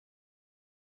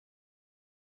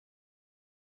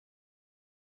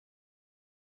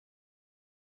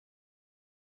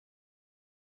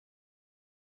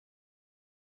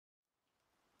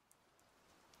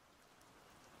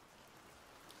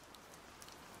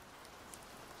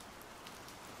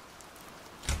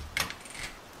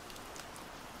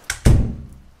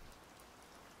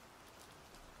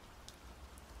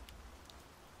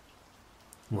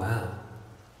Well,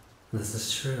 this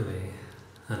is truly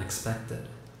unexpected.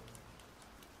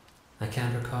 I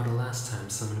can't recall the last time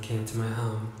someone came to my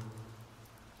home.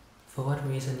 For what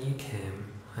reason you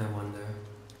came, I wonder.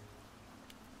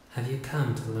 Have you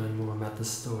come to learn more about the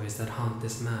stories that haunt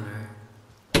this manor?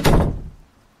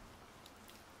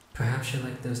 Perhaps you're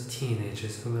like those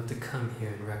teenagers who love to come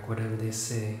here and wreck whatever they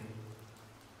see.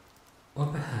 Or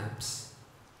perhaps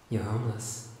you're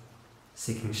homeless,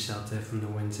 seeking shelter from the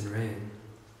winds and rain.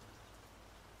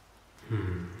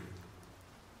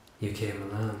 You came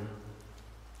alone.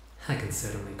 I can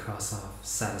certainly cross off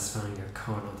satisfying your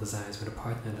carnal desires with a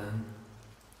partner then.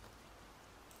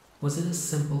 Was it a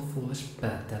simple, foolish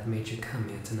bet that made you come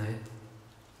here tonight?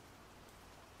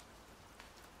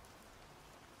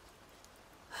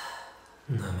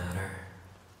 No matter.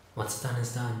 What's done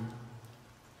is done.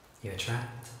 You're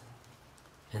trapped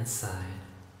inside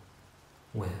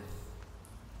with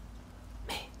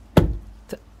me.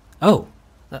 Oh!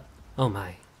 Oh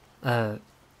my.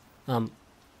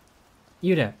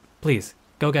 You there, please,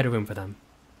 go get a room for them.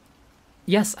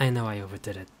 Yes, I know I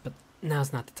overdid it, but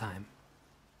now's not the time.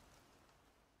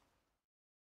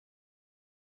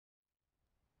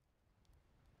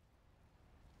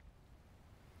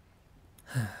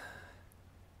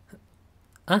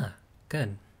 Ah,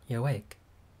 good, you're awake.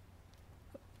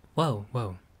 Whoa,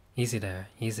 whoa, easy there,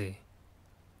 easy.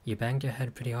 You banged your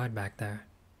head pretty hard back there.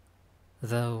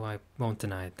 Though I won't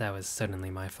deny it, that was certainly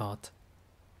my fault.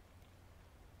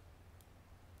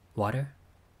 Water?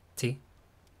 Tea?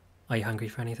 Are you hungry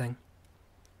for anything?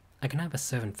 I can have a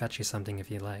servant fetch you something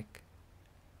if you like.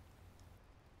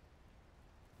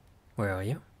 Where are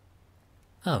you?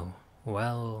 Oh,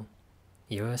 well,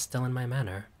 you're still in my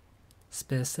manor.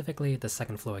 Specifically the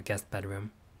second floor guest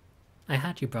bedroom. I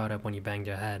had you brought up when you banged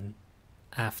your head,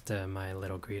 after my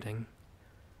little greeting.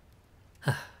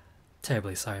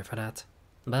 Terribly sorry for that,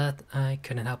 but I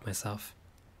couldn't help myself.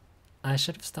 I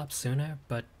should have stopped sooner,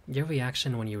 but your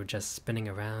reaction when you were just spinning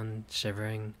around,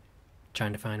 shivering,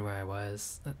 trying to find where I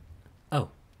was... Oh,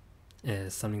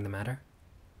 is something the matter?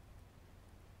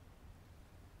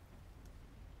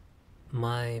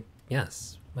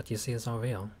 Yes, what you see is all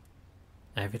real.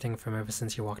 Everything from ever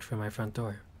since you walked through my front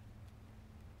door.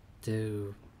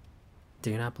 Do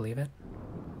you not believe it?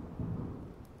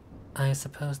 I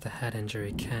suppose the head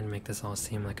injury can make this all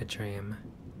seem like a dream.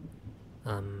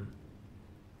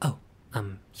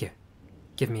 Here.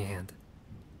 Give me a hand.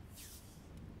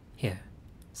 Here.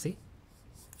 See?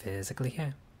 Physically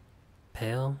here.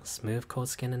 Pale, smooth, cold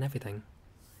skin and everything.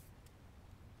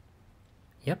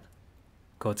 Yep.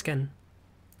 Cold skin.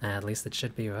 At least it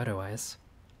should be or otherwise.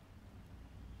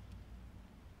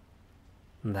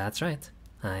 That's right.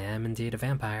 I am indeed a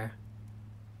vampire.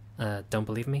 Don't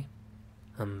believe me?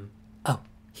 Oh,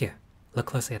 here. Look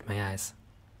closely at my eyes.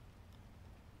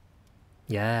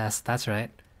 Yes, that's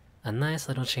right. A nice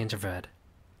little change of red.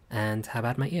 And how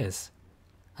about my ears?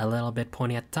 A little bit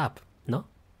pointy at the top, no?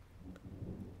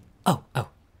 Oh,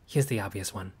 here's the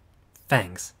obvious one.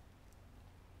 Fangs.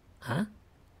 Huh?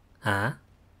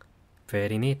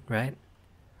 Pretty neat, right?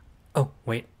 Oh,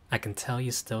 wait, I can tell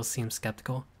you still seem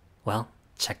skeptical. Well,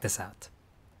 check this out.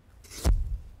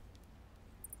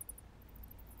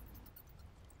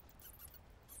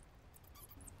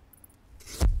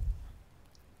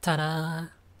 Ta-da!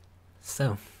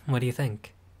 So, what do you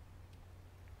think?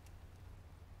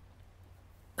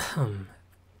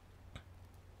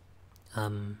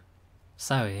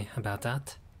 Sorry about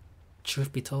that.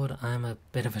 Truth be told, I'm a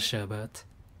bit of a showboat.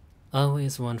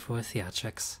 Always one for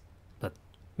theatrics, but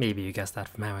maybe you guessed that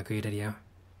from how I greeted you.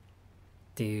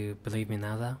 Do you believe me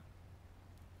now, though?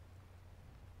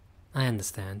 I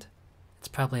understand. It's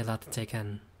probably a lot to take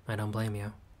in. I don't blame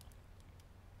you.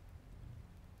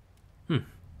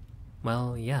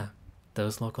 Well, yeah.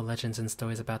 Those local legends and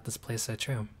stories about this place are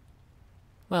true.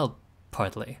 Well,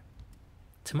 partly.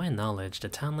 To my knowledge, the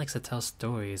town likes to tell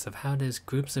stories of how there's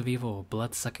groups of evil,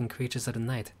 blood-sucking creatures of the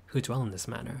night who dwell in this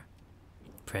manor,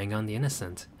 preying on the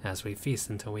innocent as we feast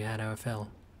until we had our fill.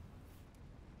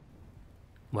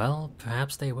 Well,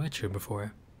 perhaps they were true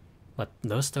before, but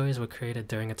those stories were created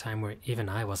during a time where even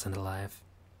I wasn't alive.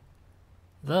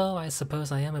 Though I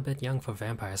suppose I am a bit young for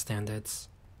vampire standards.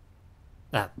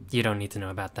 You don't need to know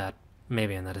about that.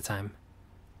 Maybe another time.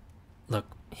 Look,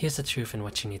 here's the truth and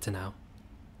what you need to know.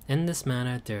 In this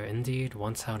manor, there indeed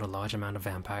once held a large amount of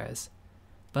vampires.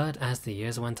 But as the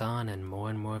years went on and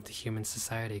more of the human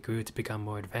society grew to become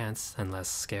more advanced and less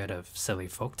scared of silly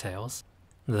folk tales,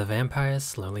 the vampires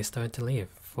slowly started to leave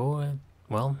for,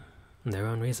 well, their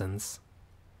own reasons.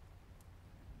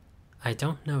 I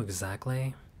don't know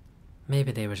exactly.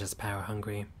 Maybe they were just power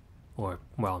hungry. Or,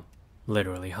 well,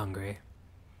 literally hungry.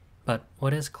 But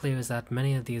what is clear is that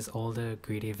many of these older,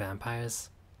 greedy vampires,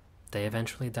 they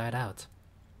eventually died out.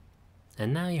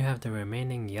 And now you have the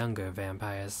remaining younger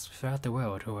vampires throughout the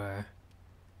world who are,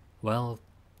 well,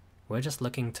 we're just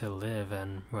looking to live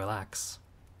and relax.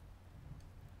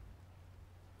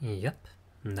 Yep,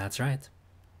 that's right.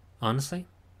 Honestly,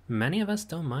 many of us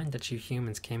don't mind that you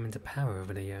humans came into power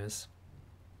over the years.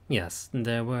 Yes,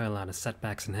 there were a lot of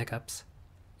setbacks and hiccups.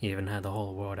 You even had the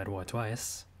whole world at war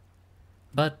twice.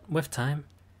 But with time,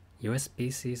 your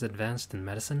species advanced in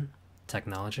medicine,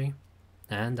 technology,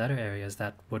 and other areas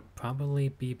that would probably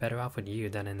be better off with you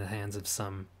than in the hands of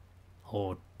some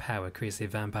old power-crazy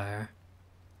vampire.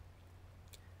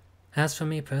 As for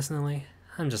me personally,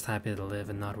 I'm just happy to live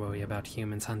and not worry about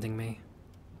humans hunting me.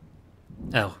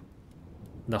 Oh,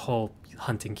 the whole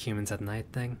hunting humans at night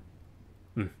thing?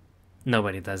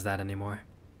 Nobody does that anymore.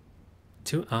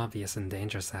 Too obvious and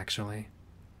dangerous, actually.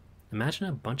 Imagine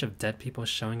a bunch of dead people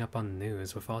showing up on the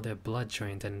news with all their blood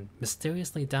drained and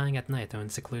mysteriously dying at night or in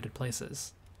secluded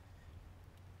places.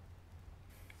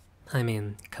 I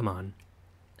mean, come on.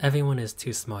 Everyone is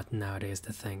too smart nowadays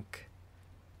to think,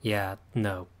 yeah,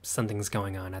 no, something's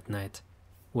going on at night.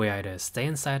 We either stay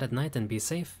inside at night and be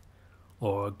safe,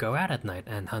 or go out at night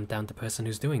and hunt down the person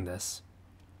who's doing this.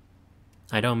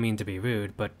 I don't mean to be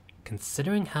rude, but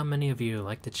considering how many of you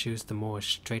like to choose the more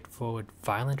straightforward,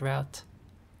 violent route,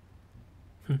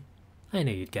 I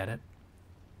knew you'd get it.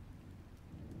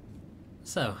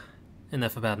 So,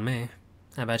 enough about me.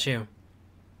 How about you?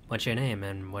 What's your name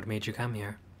and what made you come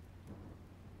here?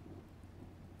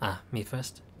 Ah, me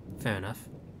first? Fair enough.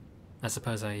 I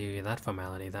suppose I owe you that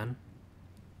formality then.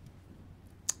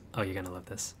 Oh, you're gonna love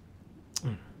this.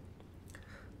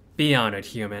 Be honored,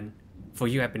 human, for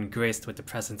you have been graced with the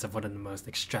presence of one of the most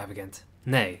extravagant,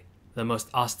 nay, the most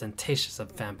ostentatious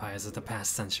of vampires of the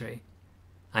past century.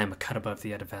 I am a cut above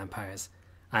the other vampires.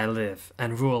 I live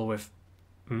and rule with...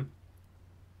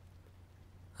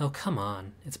 Oh, come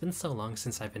on. It's been so long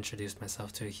since I've introduced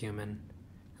myself to a human.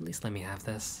 At least let me have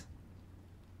this.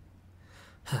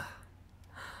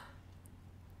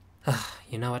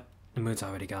 You know what? The mood's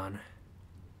already gone.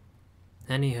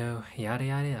 Anywho, yada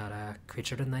yada yada,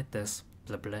 creature of the night this,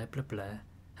 blah blah blah blah.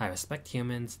 I respect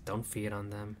humans, don't feed on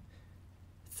them,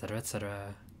 etc.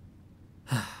 etc.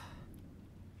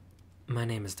 My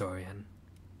name is Dorian.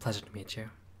 Pleasure to meet you.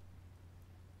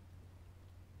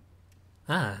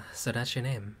 Ah, so that's your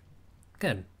name.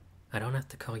 Good. I don't have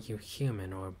to call you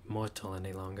human or mortal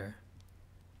any longer.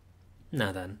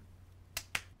 Now then.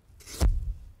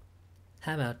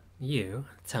 How about you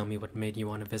tell me what made you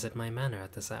want to visit my manor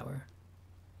at this hour?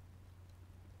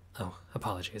 Oh,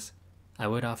 apologies. I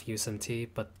would offer you some tea,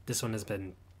 but this one has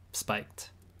been spiked.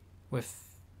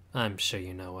 With... I'm sure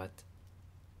you know what.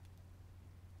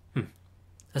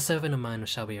 A servant of mine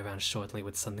shall be around shortly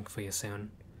with something for you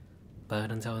soon.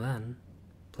 But until then,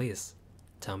 please,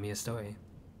 tell me a story.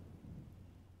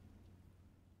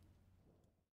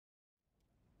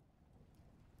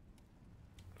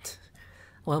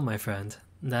 Well, my friend,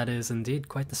 that is indeed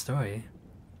quite the story.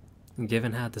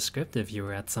 Given how descriptive you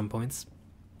were at some points,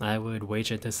 I would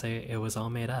wager to say it was all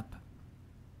made up.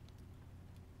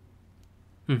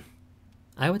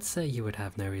 I would say you would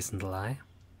have no reason to lie.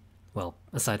 Well,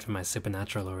 aside from my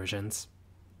supernatural origins.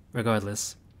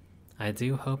 Regardless, I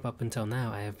do hope up until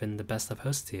now I have been the best of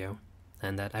hosts to you,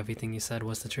 and that everything you said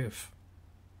was the truth.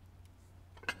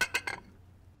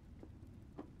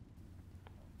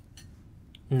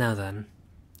 Now then,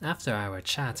 after our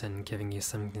chat and giving you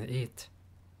something to eat,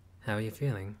 how are you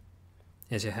feeling?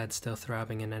 Is your head still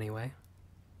throbbing in any way?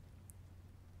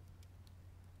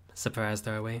 Surprised,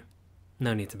 are we?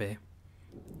 No need to be.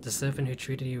 The servant who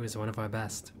treated you is one of our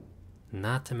best.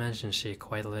 Not to mention she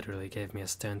quite literally gave me a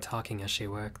stern talking as she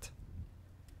worked.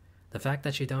 The fact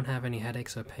that you don't have any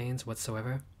headaches or pains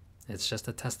whatsoever, it's just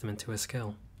a testament to her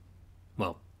skill.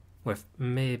 Well, with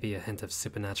maybe a hint of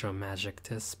supernatural magic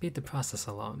to speed the process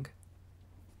along.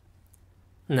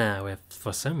 Now, if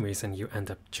for some reason you end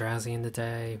up drowsy in the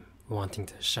day, wanting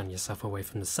to shun yourself away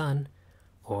from the sun,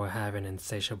 or have an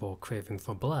insatiable craving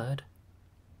for blood...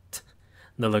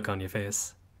 The look on your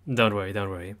face. Don't worry, don't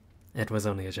worry. It was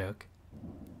only a joke.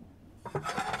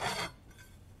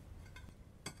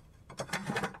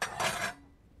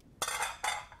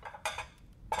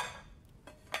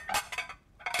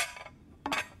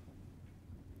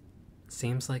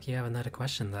 Seems like you have another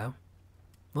question, though.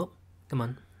 Well, come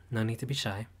on, no need to be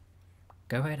shy.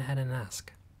 Go right ahead and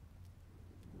ask.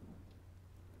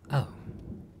 Oh,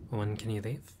 when can you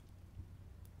leave?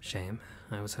 Shame,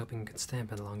 I was hoping you could stay a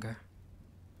bit longer.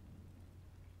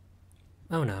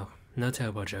 Oh no, no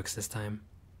terrible jokes this time.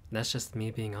 That's just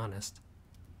me being honest.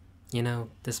 You know,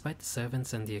 despite the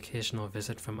servants and the occasional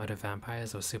visit from other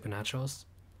vampires or supernaturals,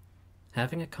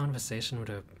 having a conversation with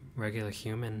a regular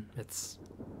human, it's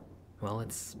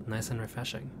nice and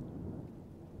refreshing.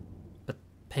 But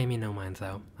pay me no mind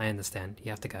though, I understand, you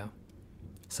have to go.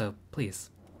 So please,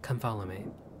 come follow me.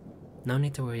 No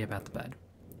need to worry about the bed.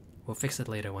 We'll fix it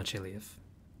later once you leave.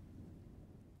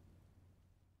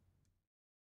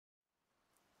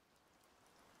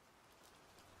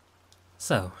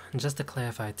 So, just to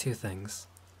clarify two things.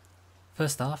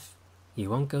 First off, you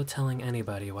won't go telling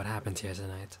anybody what happened here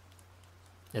tonight.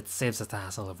 It saves us the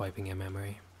hassle of wiping your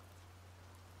memory.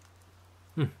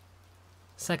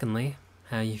 Secondly,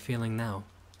 how are you feeling now?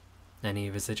 Any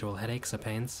residual headaches or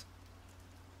pains?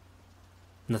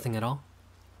 Nothing at all?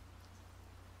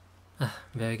 Ah,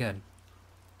 very good.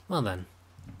 Well then,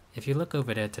 if you look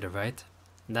over there to the right,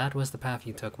 that was the path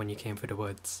you took when you came through the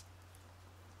woods.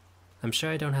 I'm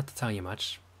sure I don't have to tell you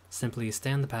much. Simply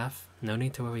stay on the path, no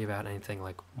need to worry about anything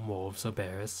like wolves or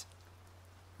bears.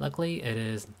 Luckily, it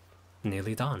is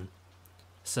nearly dawn,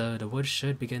 so the woods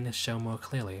should begin to show more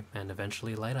clearly and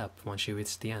eventually light up once you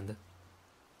reach the end.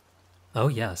 Oh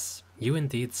yes, you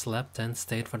indeed slept and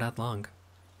stayed for that long.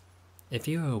 If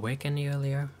you were awake any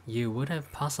earlier, you would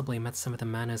have possibly met some of the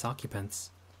manor's occupants,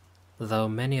 though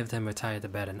many of them retired to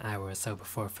bed an hour or so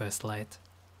before first light.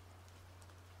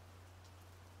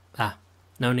 Ah,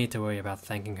 no need to worry about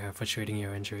thanking her for treating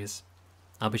your injuries.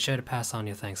 I'll be sure to pass on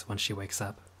your thanks once she wakes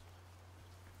up.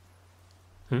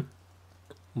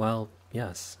 Well,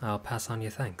 yes, I'll pass on your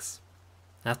thanks.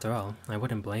 After all, I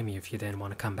wouldn't blame you if you didn't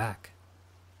want to come back.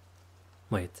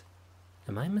 Wait,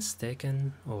 am I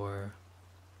mistaken, or...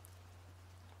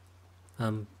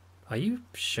 are you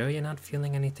sure you're not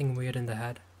feeling anything weird in the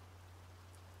head?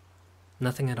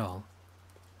 Nothing at all.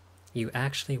 You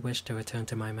actually wish to return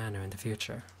to my manor in the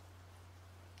future.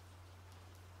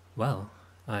 Well,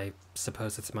 I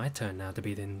suppose it's my turn now to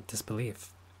be in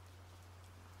disbelief.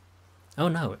 Oh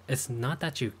no, it's not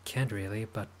that you can't really,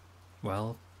 but,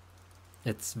 well,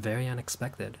 it's very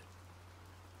unexpected.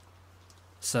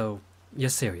 So, you're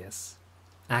serious.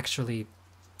 Actually,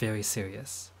 very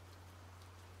serious.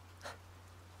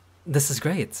 This is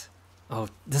great. Oh,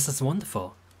 this is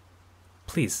wonderful.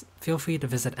 Please, feel free to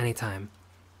visit anytime.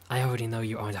 I already know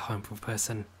you aren't a harmful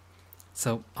person,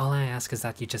 so all I ask is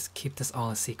that you just keep this all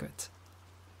a secret.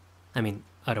 I mean,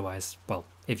 otherwise, well,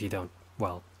 if you don't,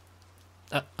 well...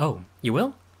 oh, you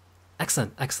will?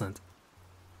 Excellent, excellent.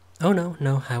 Oh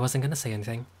no, I wasn't gonna say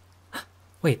anything.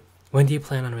 Wait, when do you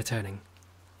plan on returning?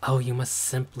 Oh, you must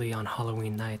simply on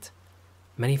Halloween night.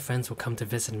 Many friends will come to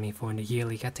visit me for a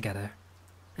yearly get-together,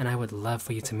 and I would love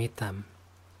for you to meet them.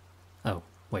 Oh,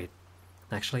 wait.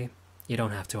 Actually, you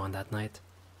don't have to on that night,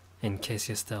 in case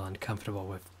you're still uncomfortable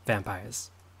with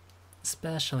vampires.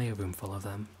 Especially a room full of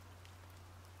them.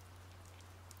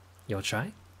 You'll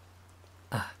try?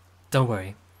 Ah, don't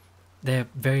worry. They're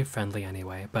very friendly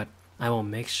anyway, but I will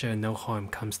make sure no harm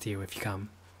comes to you if you come.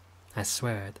 I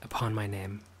swear it upon my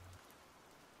name.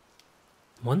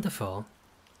 Wonderful.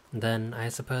 Then I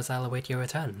suppose I'll await your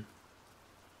return.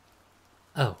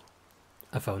 Oh,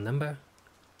 a phone number?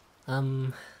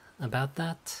 About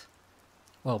that?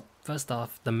 Well, first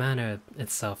off, the manor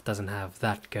itself doesn't have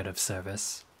that good of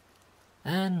service.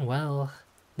 And, well,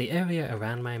 the area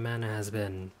around my manor has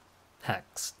been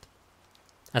hexed.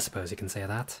 I suppose you can say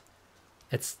that.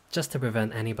 It's just to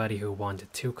prevent anybody who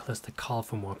wanted too close to call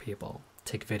for more people,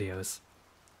 take videos,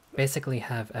 basically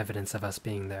have evidence of us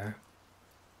being there.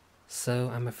 So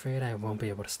I'm afraid I won't be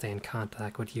able to stay in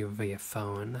contact with you via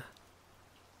phone.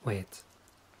 Wait,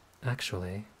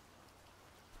 actually...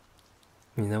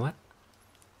 You know what?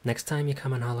 Next time you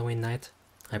come on Halloween night,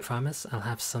 I promise I'll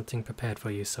have something prepared for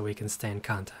you so we can stay in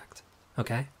contact,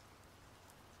 okay?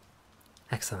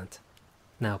 Excellent.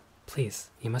 Now, please,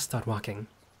 you must start walking.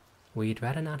 We'd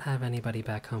rather not have anybody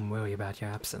back home worry about your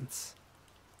absence.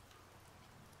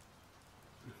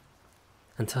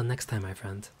 Until next time, my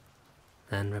friend.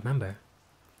 And remember,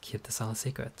 keep this all a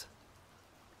secret.